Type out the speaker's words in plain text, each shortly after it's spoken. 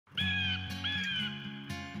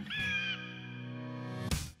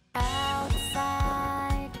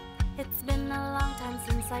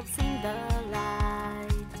I've seen the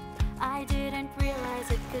light. I didn't realize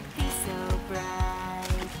it could be so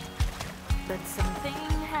bright. But something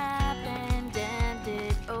happened and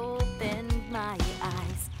it opened my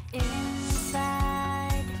eyes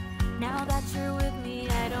inside. Now that you're with me,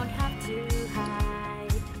 I don't have to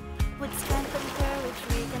hide. With strength and courage,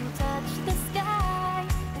 we can touch the sky.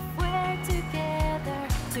 If we're together,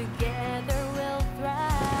 together we'll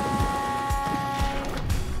thrive.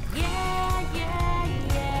 Yeah, yeah,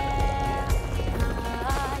 yeah.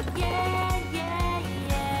 Yeah, yeah,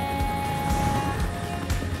 yeah.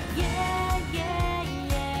 Yeah, yeah,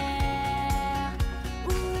 yeah.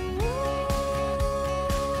 Ooh.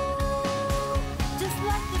 Just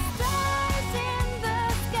like the stars in the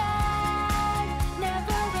sky,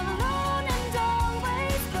 never alone and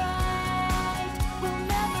always bright. We'll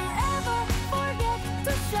never ever forget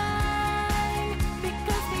to shine,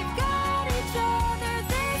 because we've got each other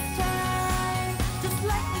this time. Just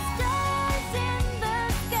like the stars in the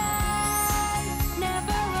sky,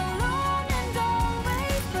 never alone and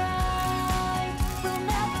always bright. We'll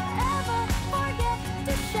never ever forget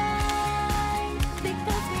to shine,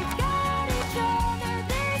 because we've got each other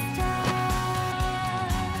this time.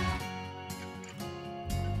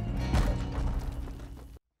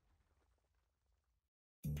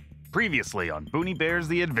 Previously on Boonie Bears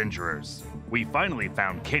the Adventurers. We finally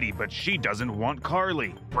found Kitty, but she doesn't want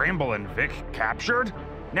Carly. Bramble and Vic captured?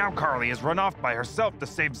 Now Carly has run off by herself to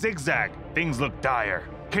save Zigzag. Things look dire.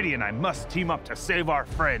 Kitty and I must team up to save our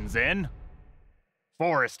friends in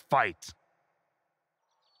Forest Fight.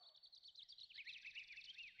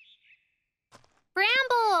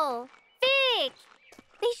 Bramble! Vic!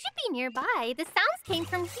 They should be nearby. The sounds came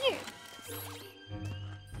from here.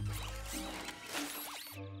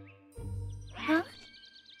 Huh?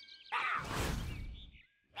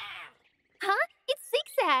 Huh? It's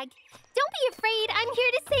Zigzag. Don't be afraid. I'm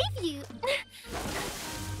here to save you.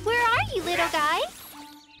 Where are you, little guy?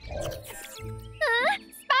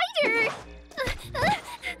 Spider!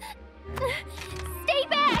 Stay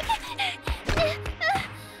back!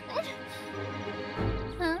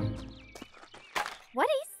 Huh? What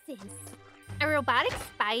is this? A robotic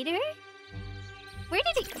spider? Where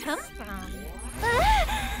did it come from?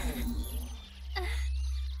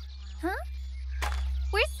 Huh?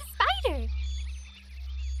 Where's the spider?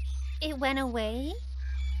 It went away?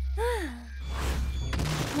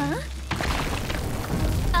 Huh?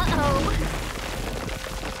 Uh-oh.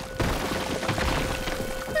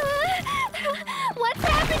 What's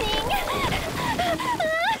happening?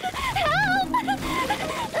 Help!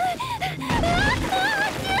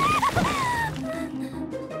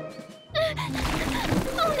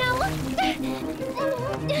 Oh no!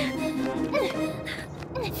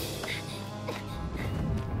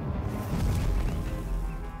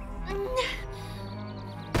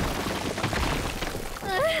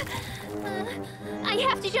 I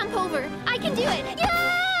have to jump over. I can do it. Yeah!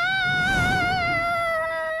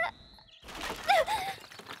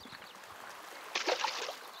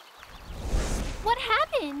 What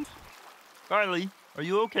happened? Carly, are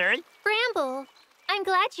you okay? Bramble, I'm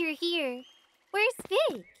glad you're here. Where's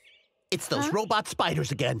Vic? It's those robot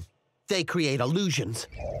spiders again. They create illusions.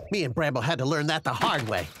 Me and Bramble had to learn that the hard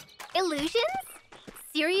way. Illusions?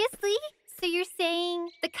 Seriously? So you're saying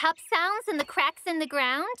the cup sounds and the cracks in the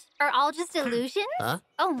ground are all just illusions? Huh?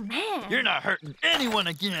 Oh, man. You're not hurting anyone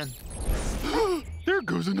again. There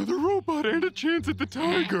goes another robot and a chance at the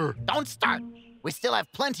tiger. Don't start. We still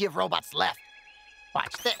have plenty of robots left.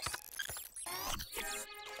 Watch this.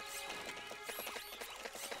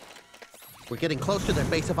 We're getting close to their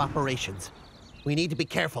base of operations. We need to be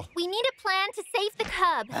careful. We need a plan to save the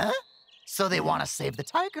cub. Huh? So they want to save the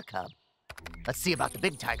tiger cub. Let's see about the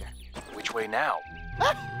big tiger. Which way now?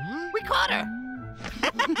 We caught her!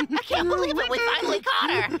 I can't believe it, we finally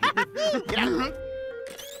caught her! Get out.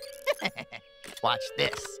 Watch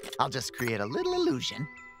this. I'll just create a little illusion.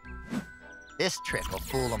 This trick will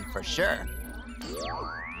fool them for sure.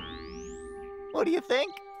 What do you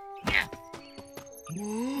think?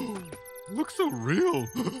 Whoa, looks so real.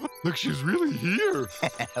 Like she's really here.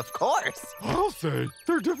 Of course. I'll say,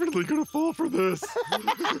 they're definitely gonna fall for this.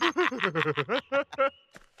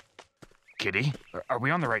 Kitty, are we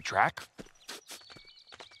on the right track?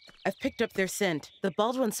 I've picked up their scent. The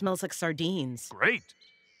bald one smells like sardines. Great.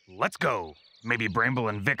 Let's go. Maybe Bramble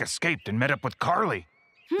and Vic escaped and met up with Carly.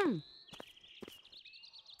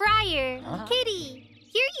 Briar, Kitty,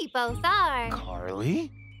 here you both are.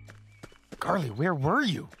 Carly? Carly, where were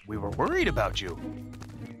you? We were worried about you.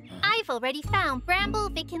 I've already found Bramble,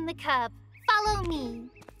 Vic, and the cub. Follow me.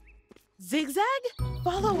 Zigzag?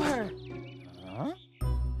 Follow her.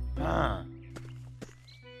 Huh?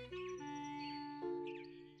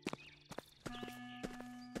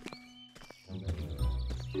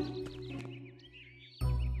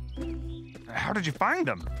 How did you find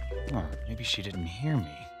them? Oh, maybe she didn't hear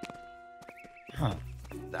me. Huh,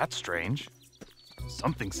 that's strange.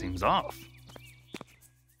 Something seems off.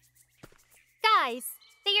 Guys,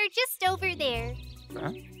 they are just over there.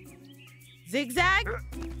 Huh? Zigzag?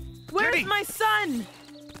 Where's Kitty! my son?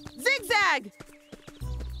 Zigzag!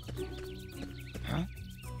 Huh?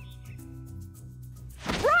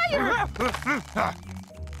 Briar!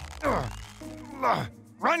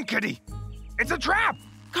 Run, Kitty! It's a trap!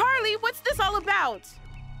 Carly, what's this all about?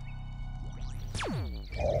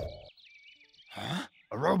 Huh?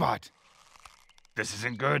 A robot. This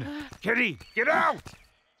isn't good. Kitty, get out!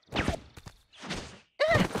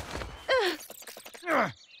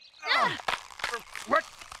 What?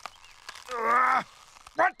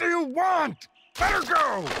 What do you want? Let her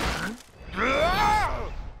go!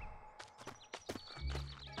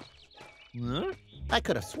 Huh? I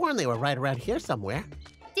could have sworn they were right around here somewhere.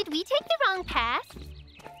 Did we take the wrong path?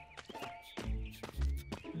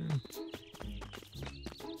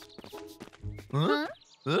 Huh?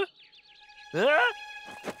 Huh? Huh?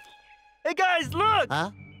 Hey guys, look!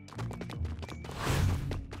 Huh?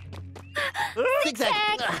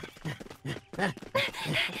 Zigzag!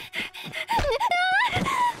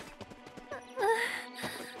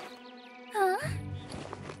 Huh?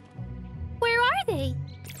 Where are they?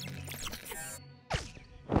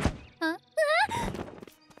 Huh?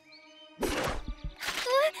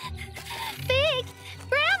 Big!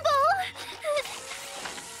 Bramble!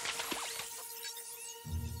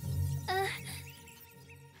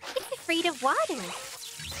 It's afraid of water.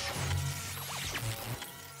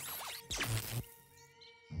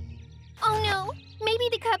 Oh no! Maybe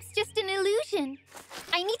the cup's just an illusion.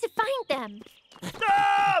 I need to find them.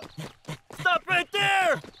 Stop! Stop right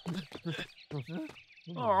there!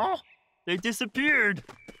 Oh, they disappeared.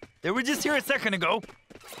 They were just here a second ago.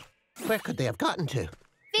 Where could they have gotten to?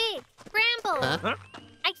 Big! Bramble! Huh?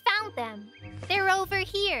 I found them. They're over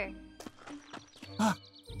here.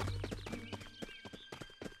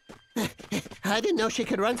 I didn't know she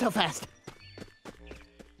could run so fast.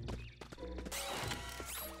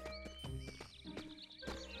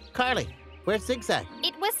 Carly, where's Zigzag?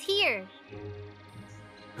 It was here.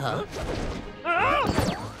 Huh?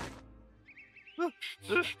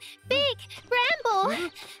 Big! Bramble!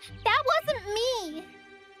 That wasn't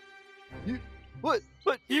me! What?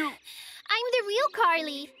 But you... I'm the real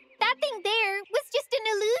Carly. That thing there was just an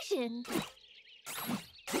illusion.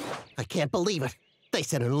 I can't believe it. They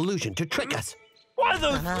sent an illusion to trick us. Why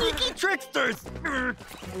those sneaky tricksters? Huh?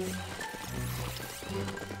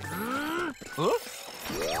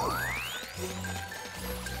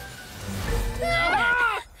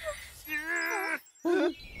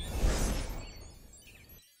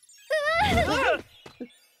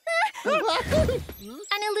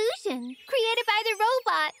 An illusion created by the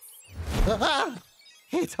robots.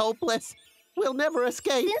 It's hopeless. We'll never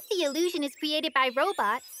escape. Since the illusion is created by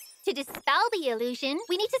robots, to dispel the illusion,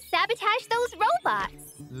 we need to sabotage those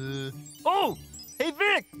robots. Oh! Hey,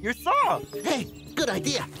 Vic! Your saw! Hey, good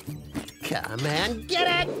idea. Come and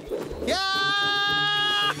get it!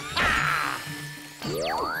 Yeah!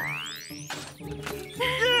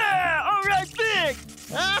 Yeah! All right, Vic!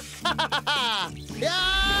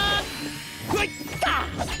 Yeah!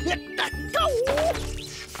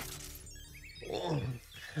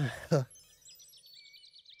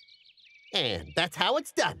 And that's how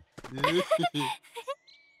it's done.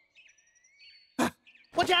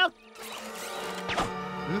 Watch out!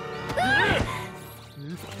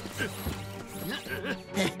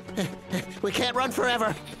 We can't run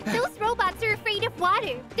forever. Those robots are afraid of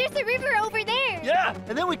water. There's a river over there. Yeah,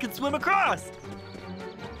 and then we can swim across.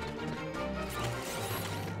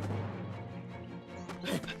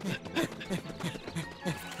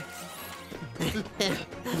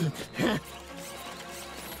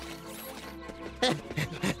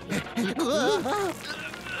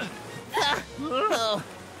 Oh.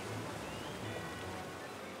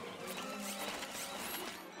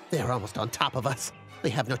 They're almost on top of us. We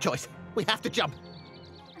have no choice. We have to jump.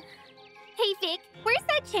 Hey, Vic, where's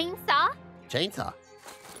that chainsaw? Chainsaw.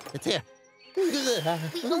 It's here.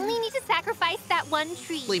 We only need to sacrifice that one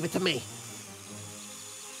tree. Leave it to me.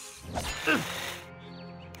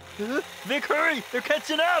 Vic, hurry! They're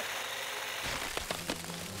catching up!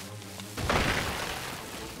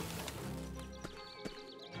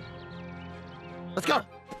 Let's go.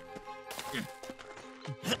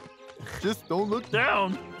 Just don't look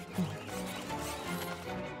down.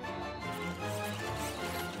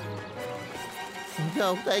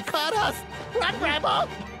 No, they caught us. Run, Bramble!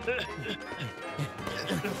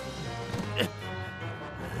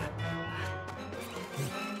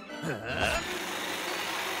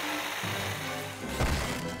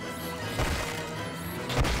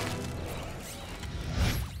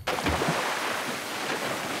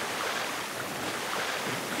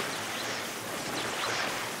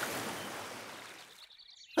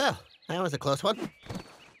 that was a close one.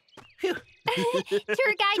 Phew.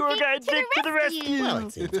 Tour guide Vic to the rescue. Well,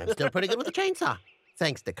 it seems I'm still pretty good with a chainsaw.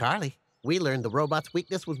 Thanks to Carly, we learned the robot's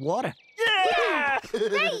weakness was water. Yeah!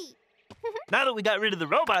 Great. Now that we got rid of the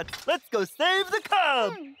robots, let's go save the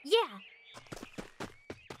cub! Yeah.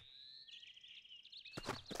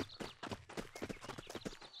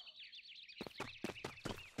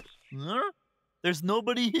 Huh? There's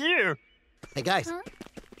nobody here. Hey, guys. Huh?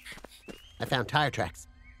 I found tire tracks.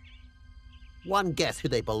 One guess who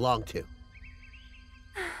they belong to.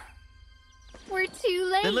 We're too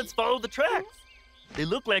late. Then let's follow the tracks. They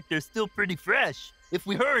look like they're still pretty fresh. If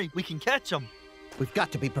we hurry, we can catch them. We've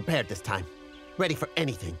got to be prepared this time. Ready for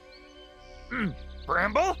anything.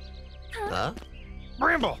 Bramble? Huh?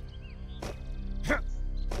 Bramble!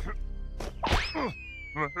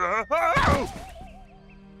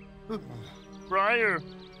 Briar.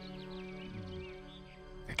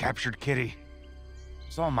 They captured Kitty.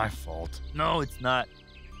 It's all my fault. No, it's not.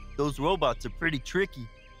 Those robots are pretty tricky.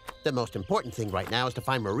 The most important thing right now is to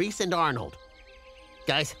find Maurice and Arnold.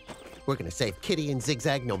 Guys, we're gonna save Kitty and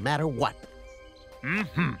Zigzag no matter what.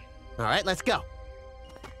 Mm-hmm. All right, let's go.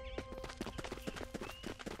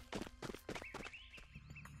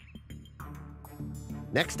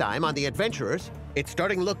 Next time on The Adventurers, it's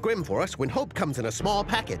starting to look grim for us when hope comes in a small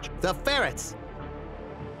package. The ferrets!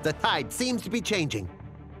 The tide seems to be changing.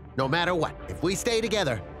 No matter what, if we stay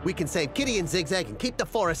together, we can save Kitty and Zigzag and keep the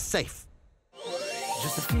forest safe.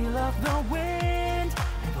 Just the feel of the wind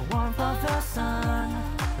and the warmth of the sun.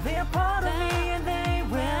 They are part of me and they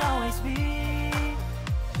will always be.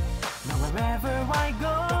 Now wherever I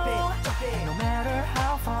go, no matter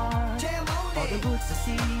how far, all the woods to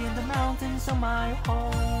see and the mountains are my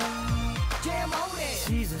home.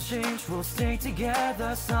 Seasons change, we'll stay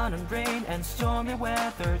together, sun and rain and stormy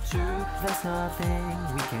weather too. There's nothing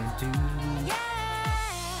we can do.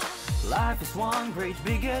 Life is one great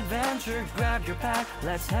big adventure. Grab your pack,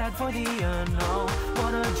 let's head for the unknown.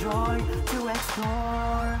 What a joy to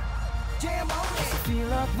explore. Just the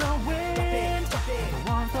feel of the wind, the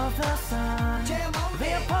warmth of the sun.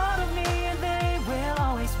 They are part of me and they will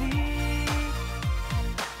always be.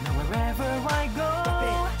 Now wherever I go,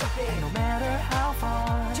 no matter how far,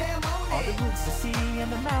 all the woods to see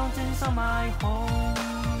and the mountains are my home.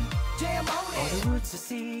 All the woods to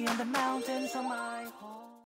see and the mountains are my home.